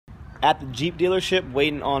at the Jeep dealership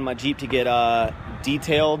waiting on my Jeep to get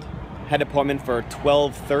detailed. Had an appointment for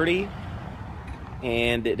 12:30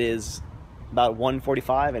 and it is about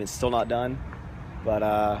 1:45 and it's still not done.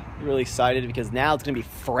 But really excited because now it's gonna be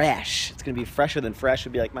fresh. It's gonna be fresher than fresh.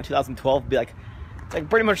 It'll be like my 2012 would be like, it's like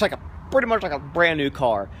pretty much like a brand new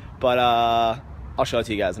car. But I'll show it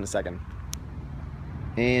to you guys in a second.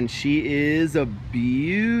 And she is a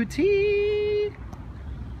beauty.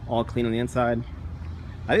 All clean on the inside.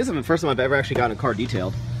 I think this is the first time I've ever actually gotten a car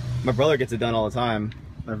detailed. My brother gets it done all the time.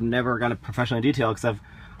 I've never gotten it professionally detailed because I've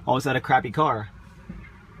always had a crappy car.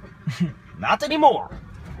 Not anymore.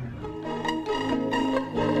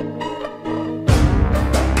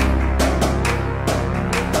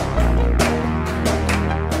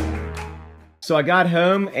 So I got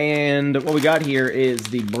home and what we got here is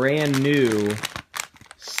the brand new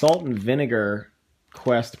salt and vinegar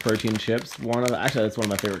Quest protein chips. Actually, that's one of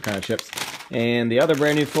my favorite kind of chips. And the other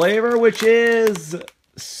brand new flavor, which is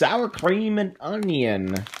sour cream and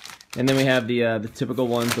onion. And then we have the typical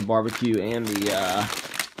ones, the barbecue and the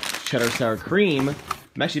cheddar sour cream.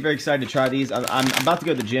 I'm actually very excited to try these. I'm about to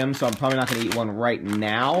go to the gym, so I'm probably not going to eat one right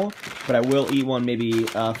now. But I will eat one maybe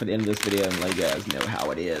for the end of this video and let you guys know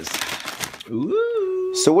how it is.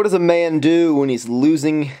 Ooh. So what does a man do when he's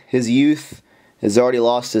losing his youth, has already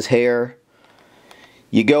lost his hair?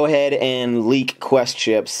 You go ahead and leak Quest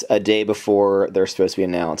chips a day before they're supposed to be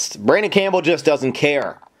announced. Brandon Campbell just doesn't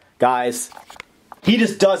care. Guys, he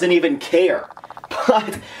just doesn't even care.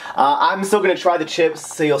 But I'm still going to try the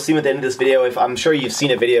chips, so you'll see them at the end of this video. I'm sure you've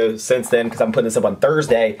seen a video since then, because I'm putting this up on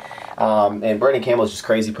Thursday. And Brandon Campbell's just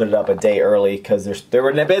crazy, put it up a day early, because they're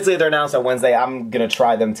announced on Wednesday. I'm going to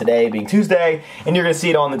try them today, being Tuesday, and you're going to see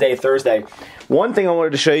it on the day Thursday. One thing I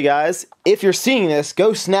wanted to show you guys, if you're seeing this,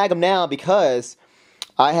 go snag them now, because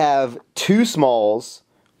I have 2 smalls,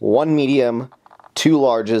 1 medium, 2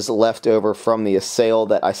 larges left over from the sale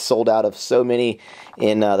that I sold out of so many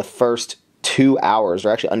in the first 2 hours, or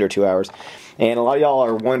actually under 2 hours. And a lot of y'all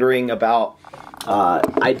are wondering about,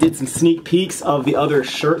 I did some sneak peeks of the other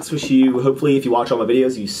shirts, which you, hopefully if you watch all my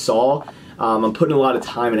videos, you saw. I'm putting a lot of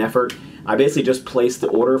time and effort. I basically just placed the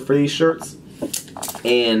order for these shirts,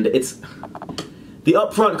 and the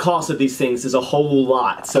upfront cost of these things is a whole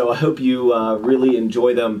lot, so I hope you really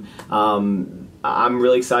enjoy them. I'm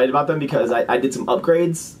really excited about them because I did some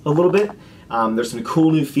upgrades a little bit. There's some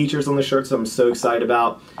cool new features on the shirts that I'm so excited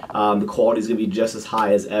about. The quality is going to be just as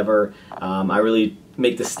high as ever. I really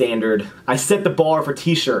make the standard. I set the bar for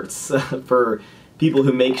t-shirts for people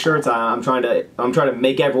who make shirts. I'm trying to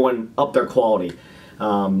make everyone up their quality.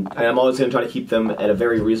 And I'm always going to try to keep them at a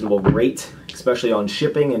very reasonable rate, especially on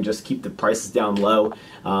shipping, and just keep the prices down low.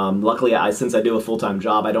 Luckily, since I do a full-time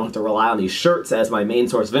job, I don't have to rely on these shirts as my main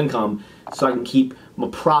source of income, so I can keep my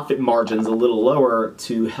profit margins a little lower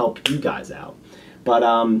to help you guys out. But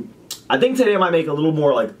I think today I might make a little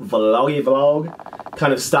more like vlog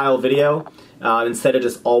kind of style video, instead of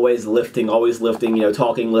just always lifting, you know,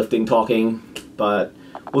 talking, lifting, talking. But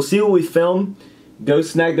we'll see what we film. Go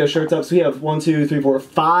snag those shirts up. So we have 1, 2, 3, 4,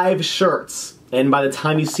 5 shirts. And by the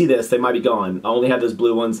time you see this, they might be gone. I only have those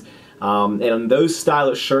blue ones. And those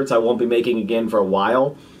stylish shirts I won't be making again for a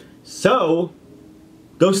while. So,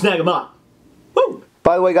 go snag them up. Woo!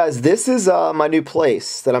 By the way, guys, this is my new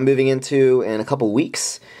place that I'm moving into in a couple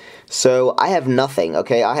weeks. So, I have nothing,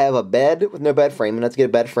 okay? I have a bed with no bed frame, and I have to get a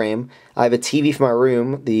bed frame. I have a TV for my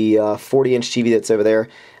room, the 40-inch TV that's over there.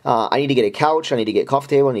 I need to get a couch, I need to get a coffee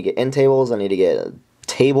table, I need to get end tables, I need to get a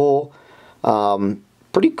table.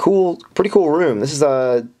 Pretty cool room. This is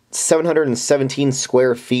 717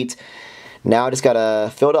 square feet. Now I just gotta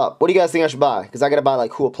fill it up. What do you guys think I should buy? Because I gotta buy like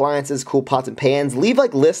cool appliances, cool pots and pans. Leave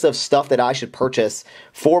like lists of stuff that I should purchase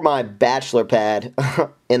for my bachelor pad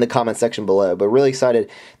in the comment section below. But really excited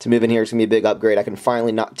to move in here. It's gonna be a big upgrade. I can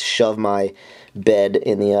finally not shove my bed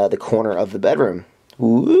in the corner of the bedroom.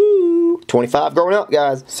 Woo! 25 growing up,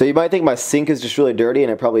 guys. So you might think my sink is just really dirty,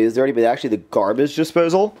 and it probably is dirty, but actually the garbage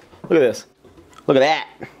disposal, look at this. Look at that.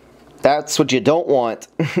 That's what you don't want.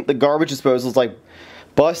 The garbage disposal is like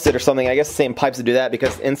busted or something. I guess the same pipes to do that,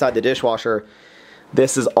 because inside the dishwasher,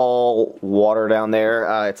 this is all water down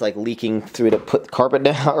there. It's like leaking through to put the carpet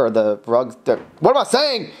down, or the rugs. What am I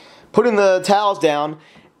saying? Putting the towels down.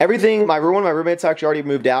 Everything, one of my roommates actually already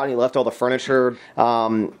moved out, and he left all the furniture.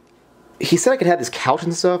 He said I could have this couch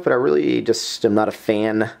and stuff, but I really just am not a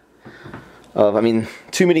fan of, I mean,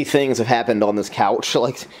 too many things have happened on this couch.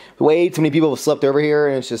 Like, way too many people have slept over here,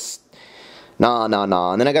 and it's just, nah.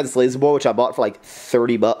 And then I got this lazy boy, which I bought for like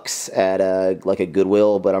 30 bucks at like a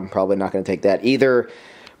Goodwill, but I'm probably not going to take that either.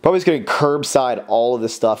 Probably just going to curbside all of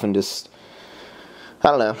this stuff and just,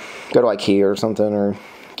 I don't know, go to IKEA or something, or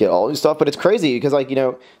get all this stuff. But it's crazy because, like, you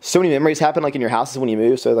know, so many memories happen, like, in your houses when you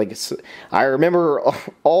move. So, like, I remember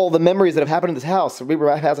all the memories that have happened in this house. We were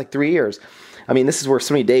at house like 3 years. I mean, this is where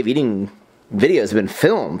so many Dave eating videos have been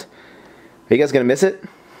filmed. Are you guys gonna miss it?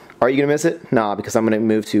 Are you gonna miss it? Nah, because I'm gonna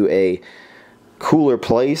move to a cooler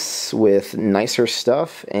place with nicer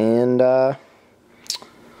stuff, and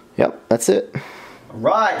yep, that's it.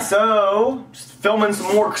 Alright, so just filming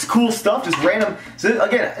some more cool stuff, just random. So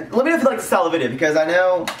again, let me know if you like this style of video, because I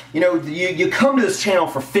know, you come to this channel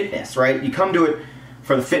for fitness, right? You come to it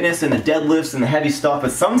for the fitness and the deadlifts and the heavy stuff,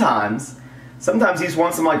 but sometimes you just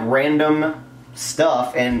want some, like, random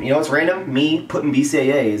stuff. And you know what's random? Me putting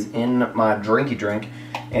BCAAs in my drinky drink.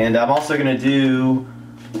 And I'm also gonna do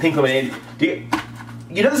pink lemonade.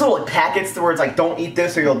 You know those little, like, packets where it's like, don't eat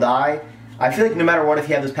this or you'll die? I feel like no matter what, if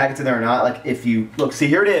you have those packets in there or not, like, if you look, see,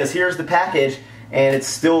 here it is, here's the package, and it's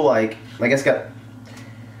still, like I guess got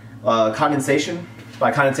condensation.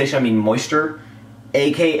 By condensation I mean moisture,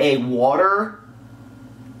 aka water,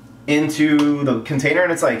 into the container,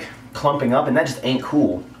 and it's like clumping up, and that just ain't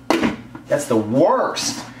cool. That's the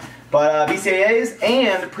worst. But BCAAs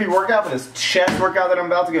and pre-workout for this chest workout that I'm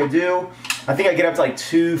about to go do. I think I get up to like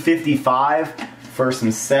 255 for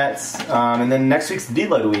some sets, and then next week's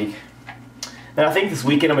deload week. And I think this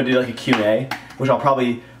weekend I'm gonna do like a Q&A, which I'll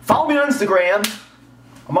probably follow me on Instagram.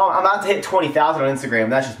 I'm about to hit 20,000 on Instagram.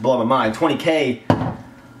 That's just blowing my mind. 20K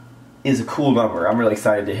is a cool number. I'm really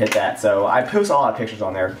excited to hit that. So I post a lot of pictures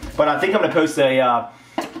on there. But I think I'm gonna post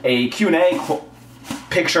a Q&A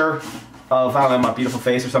picture of, I don't know, my beautiful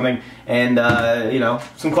face or something, and you know,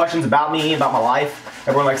 some questions about me, about my life.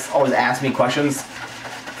 Everyone likes always ask me questions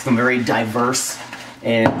because I'm very diverse,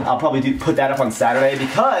 and I'll probably put that up on Saturday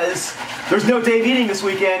because there's no Dave eating this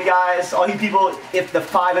weekend, guys. All you people, if the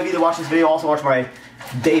 5 of you that watch this video also watch my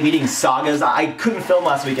Dave eating sagas, I couldn't film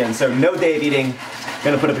last weekend, so no Dave eating.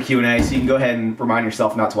 Gonna put up a Q&A, so you can go ahead and remind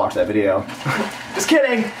yourself not to watch that video. Just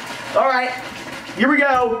kidding. All right, here we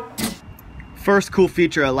go. First cool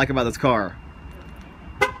feature I like about this car.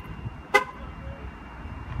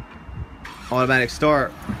 Automatic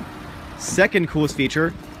start. Second coolest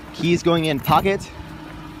feature, keys going in pocket.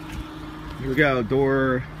 Here we go,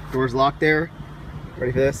 door's locked there.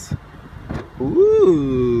 Ready for this?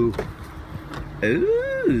 Ooh.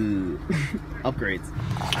 Ooh. Upgrades.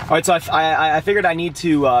 Alright, so I figured I need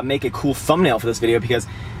to make a cool thumbnail for this video, because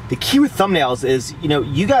the key with thumbnails is,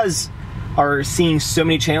 you guys are seeing so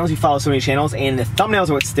many channels, you follow so many channels, and the thumbnails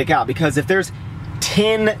are what stick out. Because if there's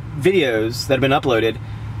 10 videos that have been uploaded,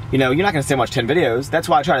 you're not going to see much 10 videos. That's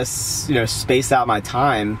why I try to, space out my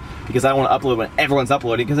time, because I don't want to upload when everyone's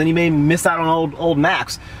uploading, because then you may miss out on old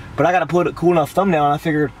Maxx. But I got to put a cool enough thumbnail, and I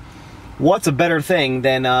figured, what's a better thing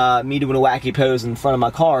than me doing a wacky pose in front of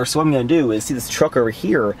my car? So what I'm going to do is, see this truck over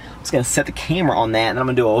here, I'm just going to set the camera on that, and I'm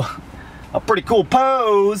going to do a pretty cool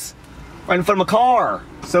pose right in front of my car.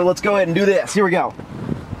 So let's go ahead and do this. Here we go.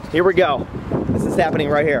 Here we go. This is happening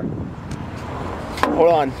right here. Hold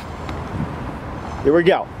on. Here we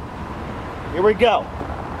go. Here we go.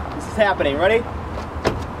 This is happening. Ready?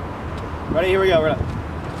 Ready? Here we go.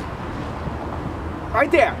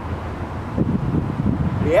 Right there.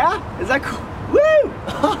 Yeah? Is that cool? Woo!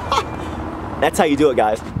 That's how you do it,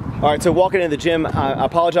 guys. Alright, so walking into the gym, I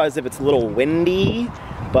apologize if it's a little windy,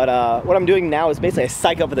 but what I'm doing now is basically I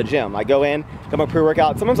psych up for the gym. I go in, get my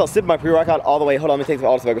pre-workout. Sometimes I'll sip my pre-workout all the way. Hold on, let me take the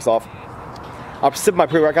autofocus off. I'll sip my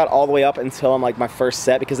pre-workout all the way up until I'm like my first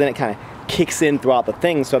set, because then it kind of kicks in throughout the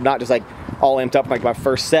thing, so I'm not just like all amped up like my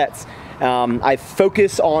first sets. I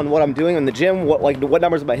focus on what I'm doing in the gym, what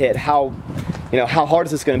numbers am I hit, how hard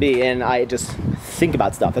is this going to be, and I just think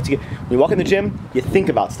about stuff. That's good. When you walk in the gym, you think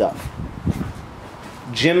about stuff.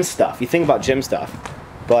 Gym stuff. You think about gym stuff.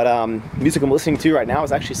 But music I'm listening to right now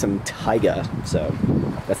is actually some Tyga, so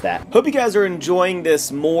that's that. Hope you guys are enjoying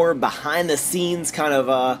this more behind the scenes kind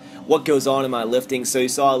of what goes on in my lifting. So you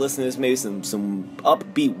saw I listened to this, maybe some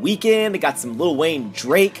upbeat weekend. I got some Lil Wayne,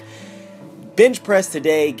 Drake. Bench press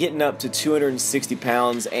today, getting up to 260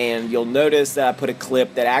 pounds, and you'll notice that I put a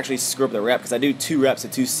clip that actually screwed up the rep, because I do 2 reps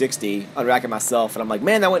at 260 on rack it myself, and I'm like,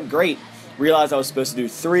 man, that went great. Realized I was supposed to do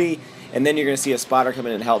 3, and then you're going to see a spotter come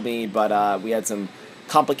in and help me, but we had some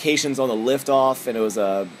complications on the lift off, and it was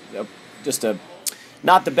just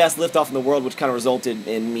not the best lift off in the world, which kind of resulted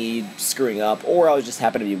in me screwing up, or I was just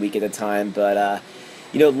happened to be weak at the time. But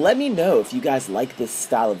let me know if you guys like this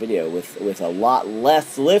style of video with a lot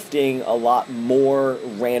less lifting, a lot more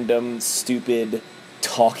random, stupid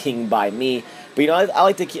talking by me. But I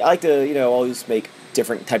like to always make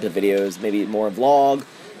different types of videos, maybe more vlog.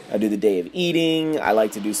 I do the day of eating. I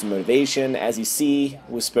like to do some motivation. As you see,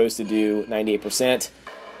 was supposed to do 98%.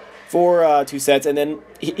 for 2 sets, and then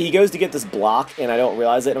he goes to get this block, and I don't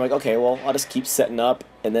realize it, and I'm like, okay, well, I'll just keep setting up,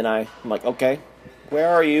 and then I'm like, okay, where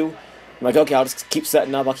are you? I'm like, okay, I'll just keep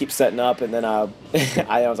setting up, and then I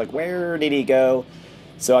was like, where did he go?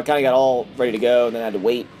 So I kind of got all ready to go, and then I had to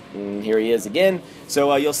wait, and here he is again.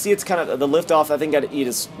 So you'll see it's kind of, the lift off, I think he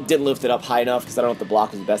just didn't lift it up high enough, because I don't know if the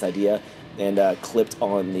block was the best idea, and clipped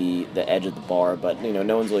on the edge of the bar, but, you know,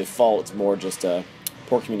 no one's really fault, it's more just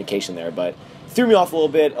poor communication there, but threw me off a little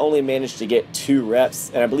bit, only managed to get 2 reps,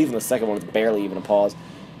 and I believe in the second one it's barely even a pause.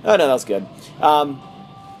 Oh no, that was good. All in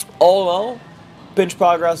all, bench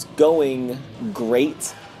progress going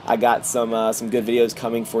great. I got some good videos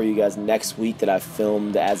coming for you guys next week that I've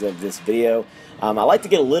filmed as of this video. I like to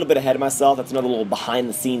get a little bit ahead of myself. That's another little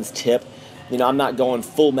behind-the-scenes tip. You know, I'm not going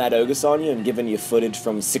full Mad Ogus on you and giving you footage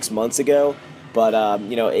from 6 months ago, but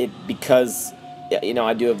you know, because you know,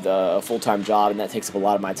 I do have a full-time job, and that takes up a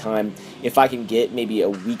lot of my time. If I can get maybe a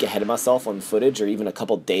week ahead of myself on footage, or even a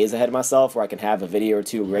couple days ahead of myself, where I can have a video or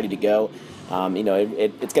 2 ready to go, you know,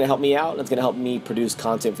 it's going to help me out, and it's going to help me produce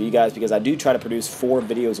content for you guys, because I do try to produce 4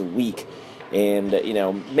 videos a week. And, you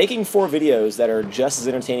know, making 4 videos that are just as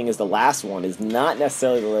entertaining as the last one is not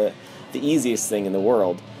necessarily the easiest thing in the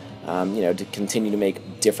world. You know, to continue to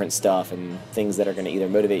make different stuff and things that are going to either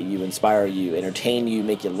motivate you, inspire you, entertain you,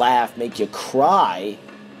 make you laugh, make you cry.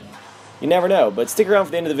 You never know. But stick around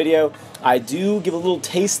for the end of the video. I do give a little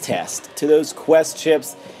taste test to those Quest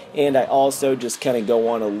chips, and I also just kind of go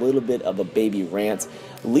on a little bit of a baby rant.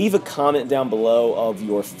 Leave a comment down below of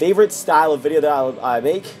your favorite style of video that I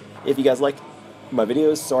make. If you guys like my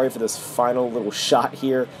videos, sorry for this final little shot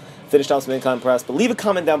here. Finished off some incline press, but leave a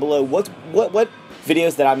comment down below. What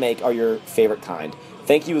videos that I make are your favorite kind.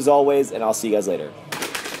 Thank you as always, and I'll see you guys later.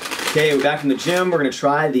 Okay, we're back from the gym. We're going to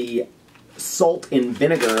try the salt and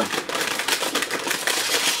vinegar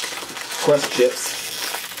Quest chips.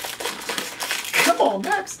 Come on,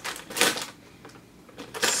 Max.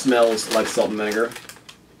 Smells like salt and vinegar.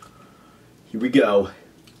 Here we go.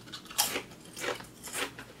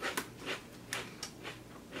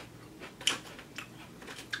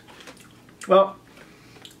 Well,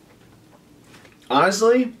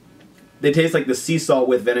 honestly, they taste like the sea salt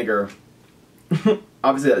with vinegar.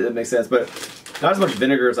 Obviously, that makes sense, but not as much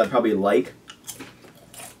vinegar as I'd probably like.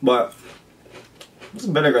 But there's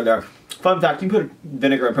some vinegar in there. Fun fact, you can put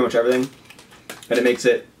vinegar in pretty much everything, and it makes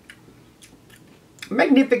it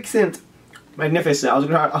magnificent. Magnificent. I was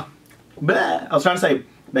trying to say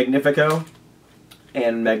magnifico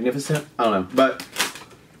and magnificent. I don't know, but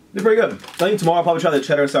they're pretty good. I think tomorrow I'll probably try the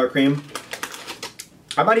cheddar sour cream.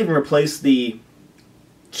 I might even replace the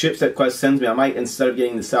chips that Quest sends me. I might, instead of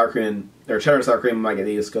getting the sour cream, or cheddar sour cream, I might get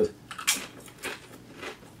these, because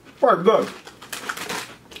pretty good.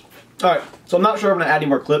 Alright, so I'm not sure if I'm going to add any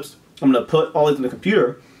more clips. I'm going to put all these in the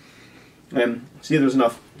computer and see if there's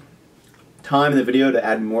enough time in the video to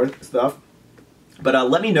add more stuff. But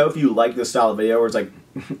let me know if you like this style of video where it's like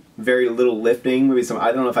very little lifting. Maybe some,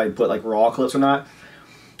 I don't know if I put like raw clips or not.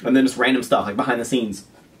 And then just random stuff, like behind the scenes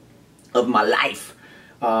of my life.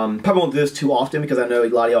 Probably won't do this too often because I know a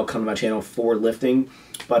lot of y'all come to my channel for lifting.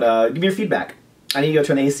 But give me your feedback. I need to go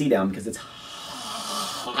turn the AC down because it's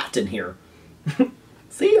hot in here.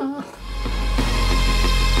 See ya!